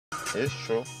It's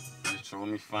true. It's true. Let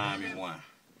me find me one.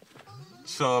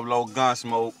 Chubb-Loc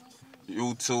Gunsmoke.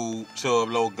 YouTube,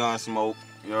 Chubb-Loc Gunsmoke.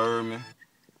 You heard me?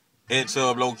 At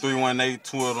Chubb-Loc 318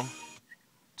 Twitter.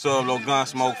 Chubb-Loc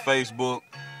Gunsmoke Facebook.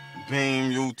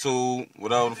 Beam YouTube.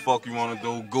 Whatever the fuck you wanna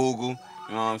do. Google.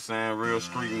 You know what I'm saying? Real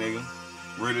street nigga.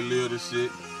 Really live this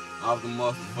shit. Off the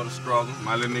muscle for the struggle.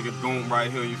 My little nigga Goon right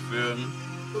here, you feel me?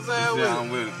 What's that with it? I'm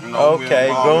with it. You know, okay,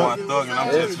 Goon. Thuggin,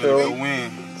 I'm just finna go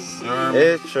win. You heard me?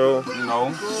 It's true. You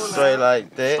know? Straight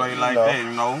like that. Straight like that,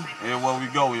 you know? Everywhere we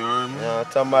go, you heard me? You know,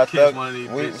 talking about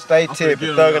Thuggin. We stay tipping,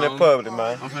 Thuggin in public,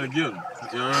 man. I'm finna get him.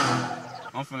 You heard me?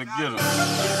 I'm finna get him.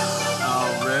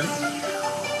 Already.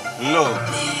 Look.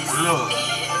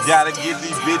 Gotta get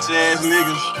these bitch ass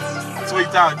niggas. Sweet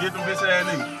talk, get them bitch ass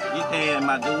niggas. You can,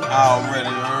 my dude.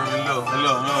 Already, you heard me? Look.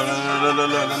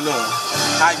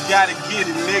 I gotta get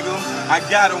it, nigga. I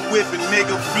gotta whip it,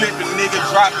 nigga. Flip it, nigga.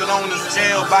 Drop it on the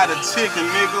scale by the chicken,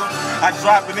 nigga. I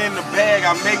drop it in the bag.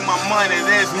 I make my money.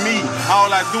 That's me.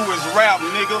 All I do is rap,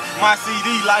 nigga. My CD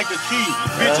like a key.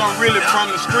 Bitch, I'm really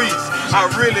from the streets. I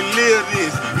really live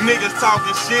this. Niggas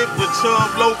talking shit, but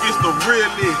Chubb-Loc is the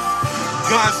realest.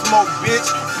 Gunsmoke, bitch.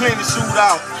 Plenty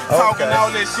shootout. Talking all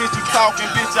that shit you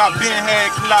talking, bitch, I been had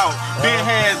clout. Been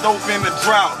had dope in the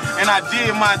drought, and I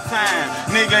did my time.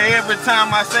 Nigga, every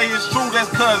time I say it's true, that's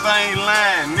cause I ain't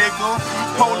lying, nigga.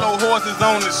 Polo horses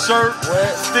on the shirt,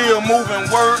 still moving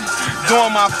work.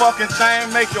 Doing my fucking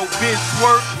thing, make your bitch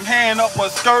work. Hand up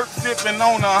a skirt, sipping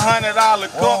on $100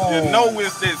 cup. You know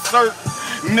it's that cert.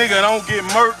 Nigga, don't get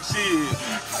murked, shit.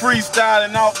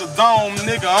 Freestyling off the dome,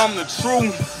 nigga, I'm the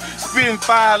truth. Spitting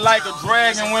fire like a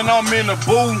dragon when I'm in the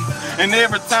booth. And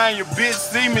every time your bitch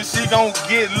see me, she gon'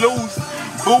 get loose.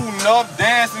 Booting up,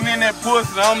 dancing in that pussy,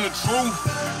 I'm the truth.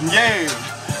 Yeah,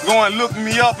 go and look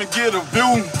me up and get a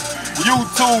view.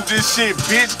 YouTube this shit,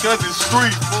 bitch, cause it's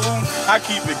street, fool. I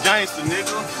keep it gangster,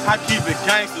 nigga. I keep it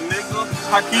gangster, nigga.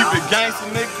 I keep it gangster,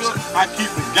 nigga. I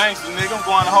keep it gangster, nigga. I'm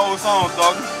going the whole song,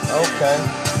 Thuggin. Okay.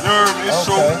 You heard me, it's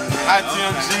true. IT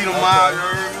TRU, the mile, you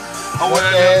heard me. What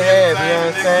the hell, you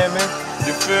understand me?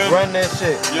 You feel me? Run that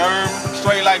shit. You heard me?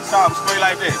 Straight like top, straight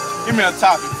like that. Give me a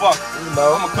topic, fuck. You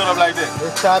know. I'ma cut up like that.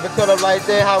 This topic cut up like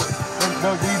that, how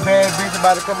these bad bitches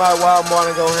about to come out Walmart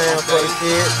and go ham for the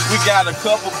kid. We got a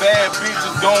couple bad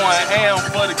bitches going ham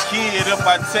for the kid. If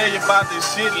I tell you about this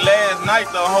shit last night,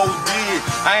 the whole did.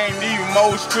 I ain't even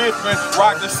more stripping,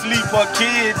 rock to sleep a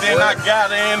kid. Then I got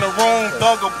her in the room,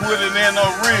 Thugger put it in a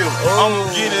reel. I'ma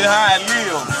get it how I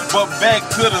live. But back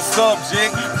to the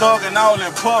subject, thugging all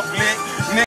in public.